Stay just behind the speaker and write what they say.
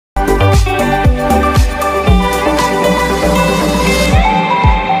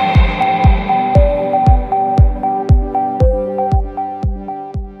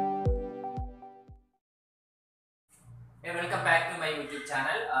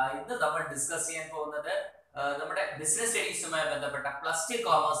ഇന്ന് നമ്മൾ ഡിസ്കസ് ചെയ്യാൻ പോകുന്നത് നമ്മുടെ ബിസിനസ് സ്റ്റഡീസുമായി ബന്ധപ്പെട്ട +2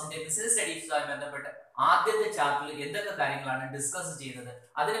 കോമേഴ്സിന്റെ ബിസിനസ് സ്റ്റഡീസുമായി ബന്ധപ്പെട്ട ആദ്യത്തെ ചാപ്റ്ററിൽ എന്തൊക്കെ കാര്യങ്ങളാണ് ഡിസ്കസ് ചെയ്യുന്നത്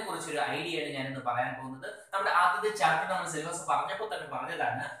അതിനെക്കുറിച്ച് ഒരു ഐഡിയ ആണ് ഞാൻ ഇന്ന് പറയാൻ പോകുന്നത്. നമ്മുടെ ആദ്യത്തെ ചാപ്റ്റർ നമ്മൾ സിലബസ് പറഞ്ഞപ്പോൾ തന്നെ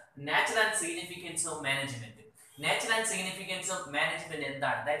പറഞ്ഞതാണ് nature and significance of management. Nature and significance of management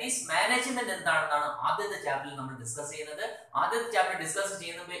എന്താണ്, ദാറ്റ് ഈസ് മാനേജ്മെന്റ് എന്താണെന്നാണ് ആദ്യത്തെ ചാപ്റ്ററിൽ നമ്മൾ ഡിസ്കസ് ചെയ്യുന്നത്. ആദ്യത്തെ ചാപ്റ്റർ ഡിസ്കസ്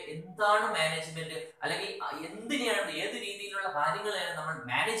ചെയ്യുന്നത് എന്താണ് മാനേജ്മെന്റ്, അല്ലെങ്കിൽ എന്തിനെയാണ്, ഏത് രീതിയിലുള്ള കാര്യങ്ങളെയാണ് നമ്മൾ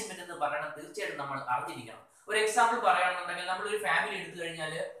മാനേജ്മെന്റ് എന്ന് പറയണം. തീർച്ചയായിട്ടും നമ്മൾ അറിഞ്ഞിരിക്കണം. ഒരു എക്സാമ്പിൾ പറയുകയാണെന്നുണ്ടെങ്കിൽ നമ്മൾ ഒരു ഫാമിലി എടുത്തു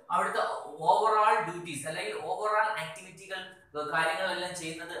കഴിഞ്ഞാൽ അവിടുത്തെ ഓവറോൾ ഡ്യൂട്ടീസ് അല്ലെങ്കിൽ ഓവറോൾ ആക്ടിവിറ്റികൾ കാര്യങ്ങളെല്ലാം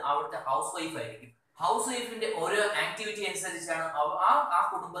ചെയ്യുന്നത് അവിടുത്തെ ഹൗസ് വൈഫ് ആയിരിക്കും. ഹൗസ് വൈഫിന്റെ ഓരോ ആക്ടിവിറ്റി അനുസരിച്ചാണ് ആ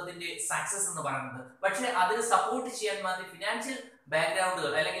കുടുംബത്തിന്റെ സക്സസ് എന്ന് പറയുന്നത്. പക്ഷെ അതിന് സപ്പോർട്ട് ചെയ്യാൻ വേണ്ടി ഫിനാൻഷ്യൽ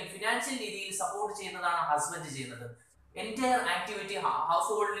ബാക്ക്ഗ്രൗണ്ടുകൾ അല്ലെങ്കിൽ ഫിനാൻഷ്യൽ രീതിയിൽ സപ്പോർട്ട് ചെയ്യുന്നതാണ് ഹസ്ബൻഡ് ചെയ്യുന്നത്. എൻറ്റയർ ആക്ടിവിറ്റി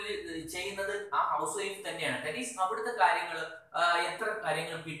ഹൗസ് ഹോൾഡിൽ ചെയ്യുന്നത് ആ ഹൗസ് വൈഫ് തന്നെയാണ്. ദാറ്റ് ഈസ് അവിടുത്തെ കാര്യങ്ങൾ, എത്ര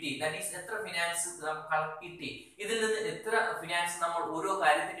കാര്യങ്ങൾ കിട്ടി, ദാറ്റ് ഈസ് എത്ര ഫിനാൻസ് കിട്ടി, ഇതിൽ നിന്ന് എത്ര ഫിനാൻസ് നമ്മൾ ഓരോ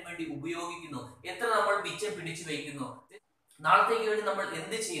കാര്യത്തിന് വേണ്ടി ഉപയോഗിക്കുന്നു, എത്ര നമ്മൾ മിച്ചം പിടിച്ചു വയ്ക്കുന്നു, നാളത്തേക്ക് വേണ്ടി നമ്മൾ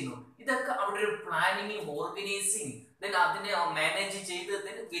എന്ത് ചെയ്യുന്നു, ഇതൊക്കെ അവിടെ ഒരു പ്ലാനിങ്, ഓർഗനൈസിങ്, അതിനെ മാനേജ് ചെയ്ത്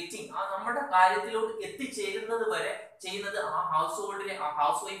ഗെറ്റിംഗ് നമ്മുടെ കാര്യത്തിലോട്ട് എത്തിച്ചേരുന്നത് വരെ ചെയ്യുന്നത് ആ ഹൗസ് ഹോൾഡിലെ ആ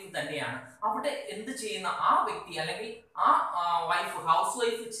ഹൗസ് വൈഫ് തന്നെയാണ്. അവിടെ എന്ത് ചെയ്യുന്ന ആ വ്യക്തി അല്ലെങ്കിൽ ആ ഹൗസ്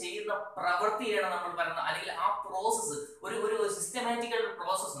വൈഫ് ചെയ്യുന്ന പ്രവൃത്തിയാണ് നമ്മൾ പറയുന്നത്, അല്ലെങ്കിൽ ആ പ്രോസസ്സ് ഒരു സിസ്റ്റമാറ്റിക്കൽ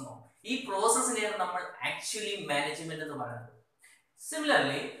പ്രോസസ് ഉണ്ടോ, ഈ പ്രോസസ്സിനെയാണ് നമ്മൾ ആക്ച്വലി മാനേജ്മെന്റ് എന്ന് പറയുന്നത്.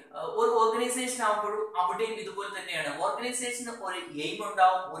 സിമിലർലി ഒരു ഓർഗനൈസേഷൻ ആകുമ്പോഴും അവിടെയും ഇതുപോലെ തന്നെയാണ്. ഓർഗനൈസേഷന് ഒരു എയിം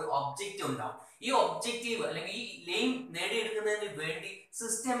ഉണ്ടാവും, ഒരു ഒബ്ജക്റ്റീവ് ഉണ്ടാവും. ഈ ഒബ്ജക്റ്റീവ് അല്ലെങ്കിൽ ഈ എയിം നേടിയെടുക്കുന്നതിന് വേണ്ടി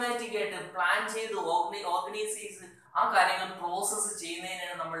സിസ്റ്റമാറ്റിക് ആയിട്ട് പ്ലാൻ ചെയ്ത് ഓർഗനൈസ് ചെയ്ത് ആ കാര്യങ്ങൾ പ്രോസസ്സ്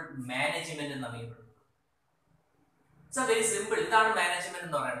ചെയ്യുന്നതിനാണ് നമ്മൾ മാനേജ്മെന്റ് എന്ന് അറിയപ്പെടുന്നത്. It's very simple. ഇതാണ് മാനേജ്മെന്റ്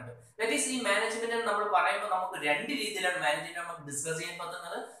എന്ന് പറയുന്നത്. ദാറ്റ് ഈസ് ഈ മാനേജ്മെന്റ് നമ്മൾ പറയുമ്പോൾ നമുക്ക് രണ്ട് രീതിയിലാണ് മാനേജ്മെന്റ് നമുക്ക് ഡിസ്കസ് ചെയ്യാൻ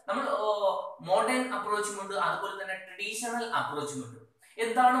പറ്റുന്നത്. നമ്മൾ മോഡേൺ അപ്രോച്ചും ഉണ്ട്, അതുപോലെ തന്നെ ട്രഡീഷണൽ അപ്രോച്ചും ഉണ്ട്.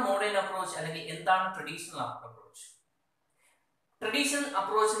 എന്താണ് മോഡേൺ അപ്രോച്ച് അല്ലെങ്കിൽ എന്താണ് ട്രഡീഷണൽ അപ്രോച്ച്? ട്രഡീഷണൽ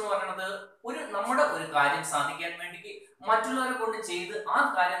അപ്രോച്ച് എന്ന് പറയുന്നത് നമ്മുടെ ഒരു കാര്യം സാധിക്കാൻ വേണ്ടി മറ്റുള്ളവരെ കൊണ്ട് ചെയ്ത് ആ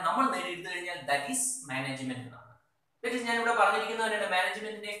കാര്യം നമ്മൾ നേടിയെടുത്തു കഴിഞ്ഞാൽ ദാറ്റ് ഈസ് മാനേജ്മെന്റ് എന്നാണ്. ദാറ്റ് ഈസ് ഞാൻ ഇവിടെ പറഞ്ഞിരിക്കുന്നവരുടെ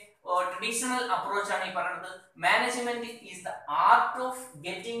മാനേജ്മെന്റിന്റെ ട്രഡീഷണൽ അപ്രോച്ച് ആണ് ഈ പറയുന്നത്. Management is the art of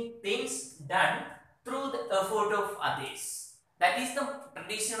getting things done through the effort of others. That is the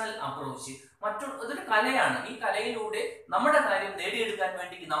traditional approach. ഇതൊരു കലയാണ്. ഈ കലയിലൂടെ നമ്മുടെ കാര്യം നേടിയെടുക്കാൻ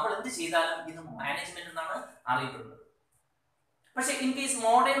വേണ്ടി നമ്മൾ എന്ത് ചെയ്താലും ഇത് മാനേജ്മെന്റ് എന്നാണ് അറിയപ്പെടുന്നത്. പക്ഷെ ഇൻ കേസ്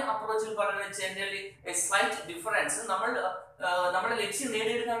മോഡേൺ അപ്രോച്ചിൽ പറയുന്നത് ജനറലി സ്ലൈറ്റ് ഡിഫറൻസ്. നമ്മുടെ ലക്ഷ്യം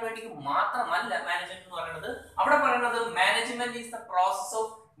നേടിയെടുക്കാൻ വേണ്ടി മാത്രമല്ല മാനേജ്മെന്റ് എന്ന് പറയുന്നത്. അവിടെ പറയുന്നത് management is the process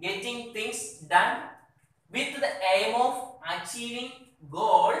of getting things done with the aim of achieving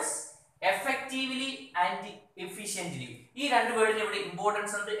goals effectively and efficiently. ഈ രണ്ട് വേർഡിന് ഇവിടെ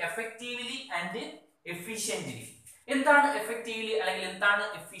ഇമ്പോർട്ടൻസ് ഉണ്ട്, എഫക്റ്റീവ്ലി ആൻഡ് എഫിഷ്യന്റ്ലി. എന്താണ് എഫക്റ്റീവ്ലി അല്ലെങ്കിൽ എന്താണ്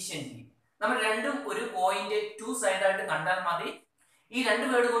എഫിഷ്യന്റ്ലി? നമ്മൾ രണ്ടും ഒരു കോയിന്റെ ടു സൈഡ് ആയിട്ട് കണ്ടാൽ മതി. ഈ രണ്ട്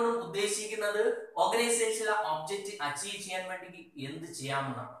വേർഡ് കൊണ്ടും ഉദ്ദേശിക്കുന്നത് ഓർഗനൈസേഷനിലെ ഒബ്ജക്റ്റ് അച്ചീവ് ചെയ്യാൻ വേണ്ടി എന്ത്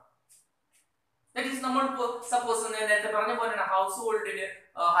ചെയ്യാമെന്നാണ്. ദാറ്റ് ഈസ് നമ്മളിപ്പോ സപ്പോസ് നേരത്തെ പറഞ്ഞ പോലെ ഹൗസ് ഹോൾഡില്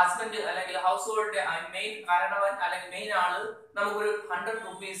ഹസ്ബൻഡ് അല്ലെങ്കിൽ ഹൗസ് ഹോൾഡിന്റെ മെയിൻ കാരണവൻ അല്ലെങ്കിൽ മെയിൻ ആള് നമുക്കൊരു 100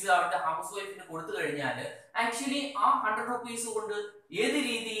 rupees അവിടുത്തെ ഹൗസ് വൈഫിന് കൊടുത്തു കഴിഞ്ഞാൽ ആക്ച്വലി ആ 100 rupees കൊണ്ട് ഏത്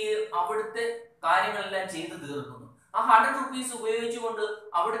രീതിയിൽ അവിടുത്തെ കാര്യങ്ങളെല്ലാം ചെയ്ത് തീർക്കുന്നു. ആ 100 rupees ഉപയോഗിച്ചുകൊണ്ട്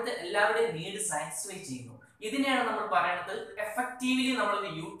അവിടുത്തെ എല്ലാവരുടെയും നീഡ് സാറ്റിസ്ഫൈ ചെയ്യുന്നു. ഇതിനെയാണ് നമ്മൾ പറയുന്നത് എഫക്റ്റീവ്ലി നമ്മൾ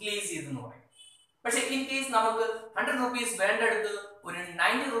യൂട്ടിലൈസ് ചെയ്തെന്ന് പറയും. പക്ഷെ ഇൻ കേസ് നമുക്ക് 100 rupees വേണ്ടടുത്ത് ഒരു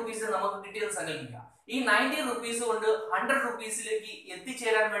 90 rupees നമുക്ക് കിട്ടിയെന്ന് സങ്കല്പിക്കാം. ഈ 90 rupees കൊണ്ട് 100 rupeesലേക്ക്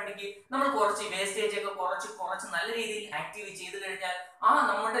എത്തിച്ചേരാൻ വേണ്ടി നമ്മൾ കുറച്ച് വേസ്റ്റേജ് ഒക്കെ കുറച്ച് നല്ല രീതിയിൽ ആക്റ്റീവ് ചെയ്ത് കഴിഞ്ഞാൽ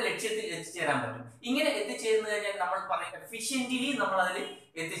നമ്മുടെ ലക്ഷ്യത്തിൽ എത്തിച്ചേരാൻ പറ്റും. ഇങ്ങനെ എത്തിച്ചേർന്ന് കഴിഞ്ഞാൽ നമ്മൾ പറയും എഫിഷ്യന്റ്ലി നമ്മൾ അതിൽ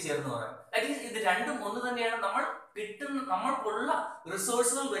എത്തിച്ചേർന്ന് പറയാം. ദാറ്റ് ഈസ് ഇത് രണ്ടും ഒന്ന് തന്നെയാണ്. നമ്മൾക്കുള്ള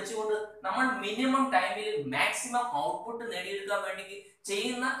റിസോഴ്സുകൾ വെച്ചുകൊണ്ട് നമ്മൾ മിനിമം ടൈമിൽ മാക്സിമം ഔട്ട്പുട്ട് നേടിയെടുക്കാൻ വേണ്ടി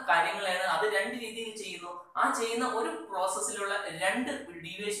ചെയ്യുന്ന കാര്യങ്ങളാണ്. അത് രണ്ട് രീതിയിൽ ചെയ്യുന്നു. ആ ചെയ്യുന്ന ഒരു പ്രോസസ്സിലുള്ള രണ്ട്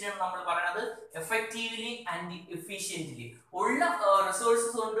ഡീവിയേഷനാണ് നമ്മൾ പറയുന്നത് എഫക്റ്റീവ്ലി ആൻഡ് എഫിഷ്യന്റ്ലി. ഉള്ള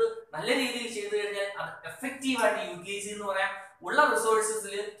റിസോഴ്സസ് കൊണ്ട് നല്ല രീതിയിൽ ചെയ്തു കഴിഞ്ഞാൽ അത് എഫക്റ്റീവായിട്ട് യൂട്ടിലൈസ് എന്ന് പറയാം. ഉള്ള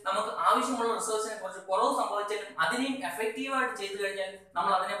റിസോഴ്സസിൽ നമുക്ക് ആവശ്യമുള്ള റിസോഴ്സിനെ കുറിച്ച് കുറവ് സംഭവിച്ചാലും അതിനെയും എഫക്റ്റീവായിട്ട് ചെയ്തു കഴിഞ്ഞാൽ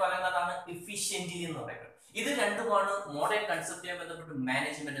നമ്മൾ അതിനെ പറയുന്നതാണ് എഫിഷ്യന്റ്ലി എന്ന് പറയുന്നത്. ഇത് രണ്ടുമാണ് മോഡേൺ കൺസെപ്റ്റുമായി ബന്ധപ്പെട്ട്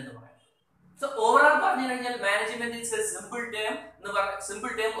മാനേജ്മെന്റ് എന്ന് പറയുന്നത്. സോ ഓവറോൾ പറഞ്ഞു കഴിഞ്ഞാൽ management is A simple term.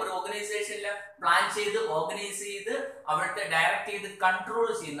 ഒരു ഓർഗനൈസേഷനിൽ പ്ലാൻ ചെയ്ത് ഓർഗനൈസ് ചെയ്ത് അവിടുത്തെ ഡയറക്ട് ചെയ്ത് കൺട്രോൾ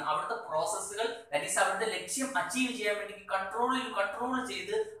ചെയ്യുന്ന അവിടുത്തെ പ്രോസസ്സുകൾ, ദാറ്റ് ഈസ് അവിടുത്തെ ലക്ഷ്യം അച്ചീവ് ചെയ്യാൻ വേണ്ടി കൺട്രോൾ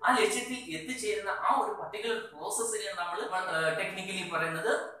ചെയ്ത് ആ ലക്ഷ്യത്തിൽ എത്തിച്ചേരുന്ന ആ ഒരു പർട്ടിക്കുലർ പ്രോസസ്സിനെയാണ് നമ്മൾ ടെക്നിക്കലി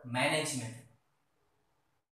പറയുന്നത് മാനേജ്മെന്റ്.